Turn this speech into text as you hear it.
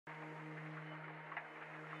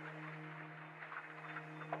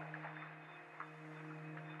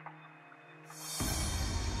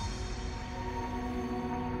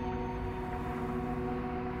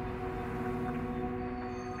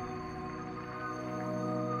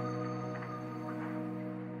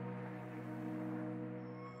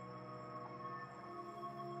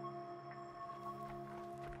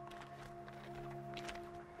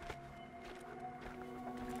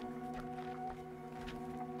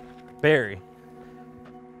Barry,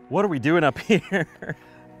 what are we doing up here?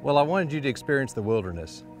 Well, I wanted you to experience the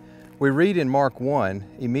wilderness. We read in Mark 1,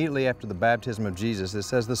 immediately after the baptism of Jesus, it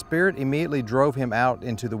says, "The Spirit immediately drove him out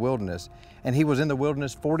into the wilderness, and he was in the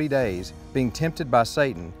wilderness 40 days, being tempted by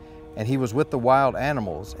Satan, and he was with the wild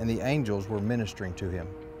animals, and the angels were ministering to him."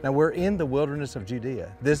 Now, we're in the wilderness of Judea.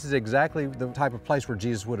 This is exactly the type of place where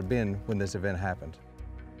Jesus would have been when this event happened.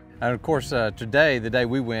 And of course, today, the day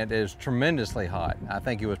we went, is tremendously hot. I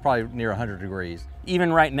think it was probably near 100 degrees.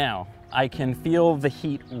 Even right now, I can feel the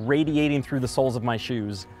heat radiating through the soles of my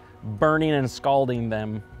shoes, burning and scalding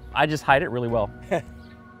them. I just hide it really well.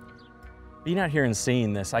 Being out here and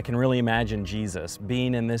seeing this, I can really imagine Jesus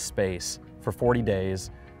being in this space for 40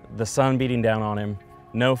 days, the sun beating down on him,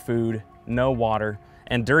 no food, no water,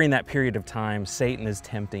 and during that period of time, Satan is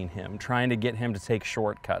tempting him, trying to get him to take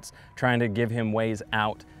shortcuts, trying to give him ways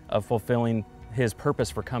out of fulfilling his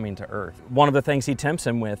purpose for coming to earth. One of the things he tempts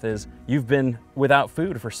him with is, you've been without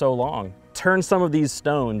food for so long. Turn some of these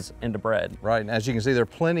stones into bread. Right, and as you can see, there are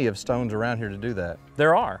plenty of stones around here to do that.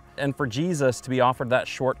 There are. And for Jesus to be offered that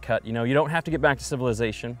shortcut, you don't have to get back to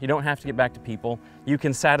civilization. You don't have to get back to people. You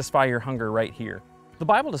can satisfy your hunger right here. The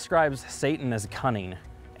Bible describes Satan as cunning,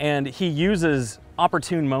 and he uses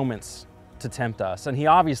opportune moments to tempt us. And he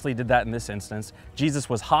obviously did that in this instance. Jesus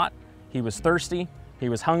was hot, he was thirsty, he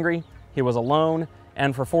was hungry, he was alone,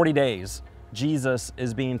 and for 40 days, Jesus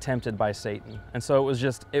is being tempted by Satan. And so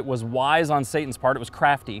it was wise on Satan's part, it was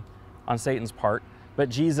crafty on Satan's part, but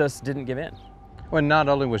Jesus didn't give in. Well, not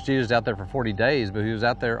only was Jesus out there for 40 days, but he was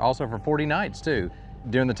out there also for 40 nights too.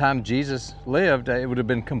 During the time Jesus lived, it would have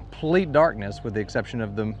been complete darkness with the exception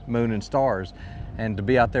of the moon and stars. And to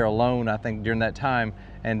be out there alone, I think, during that time,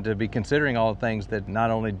 and to be considering all the things that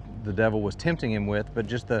not only the devil was tempting him with, but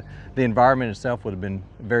just the environment itself would have been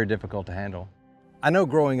very difficult to handle. I know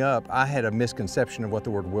growing up, I had a misconception of what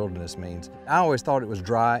the word wilderness means. I always thought it was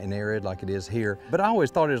dry and arid like it is here, but I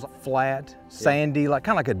always thought it was flat, sandy, kind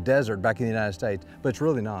of like a desert back in the United States, but it's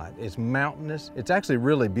really not. It's mountainous. It's actually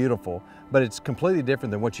really beautiful, but it's completely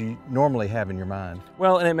different than what you normally have in your mind.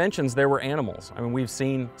 Well, and it mentions there were animals. I mean, we've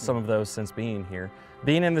seen some of those since being here.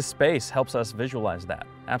 Being in this space helps us visualize that,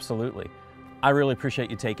 absolutely. I really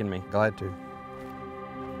appreciate you taking me. Glad to.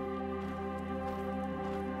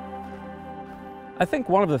 I think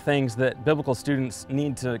one of the things that biblical students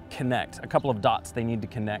need to connect, a couple of dots they need to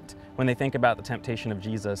connect when they think about the temptation of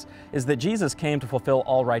Jesus, is that Jesus came to fulfill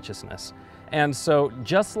all righteousness. And so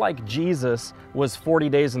just like Jesus was 40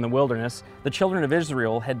 days in the wilderness, the children of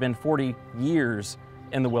Israel had been 40 years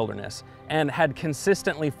in the wilderness and had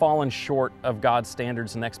consistently fallen short of God's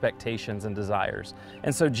standards and expectations and desires.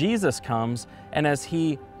 And so Jesus comes, and as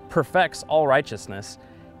he perfects all righteousness,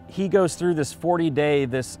 he goes through this 40-day,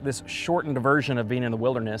 this shortened version of being in the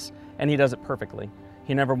wilderness, and he does it perfectly.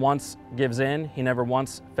 He never once gives in, he never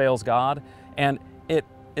once fails God, and it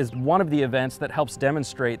is one of the events that helps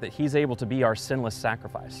demonstrate that he's able to be our sinless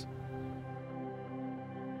sacrifice.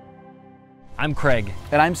 I'm Craig.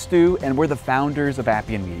 And I'm Stu, and we're the founders of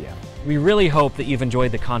Appian Media. We really hope that you've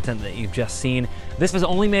enjoyed the content that you've just seen. This was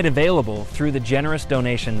only made available through the generous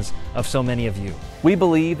donations of so many of you. We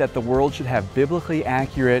believe that the world should have biblically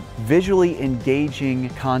accurate, visually engaging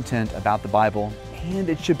content about the Bible, and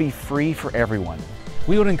it should be free for everyone.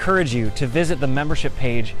 We would encourage you to visit the membership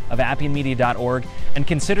page of appianmedia.org and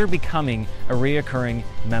consider becoming a reoccurring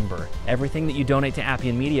member. Everything that you donate to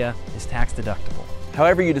Appian Media is tax deductible.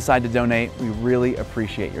 However you decide to donate, we really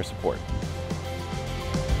appreciate your support.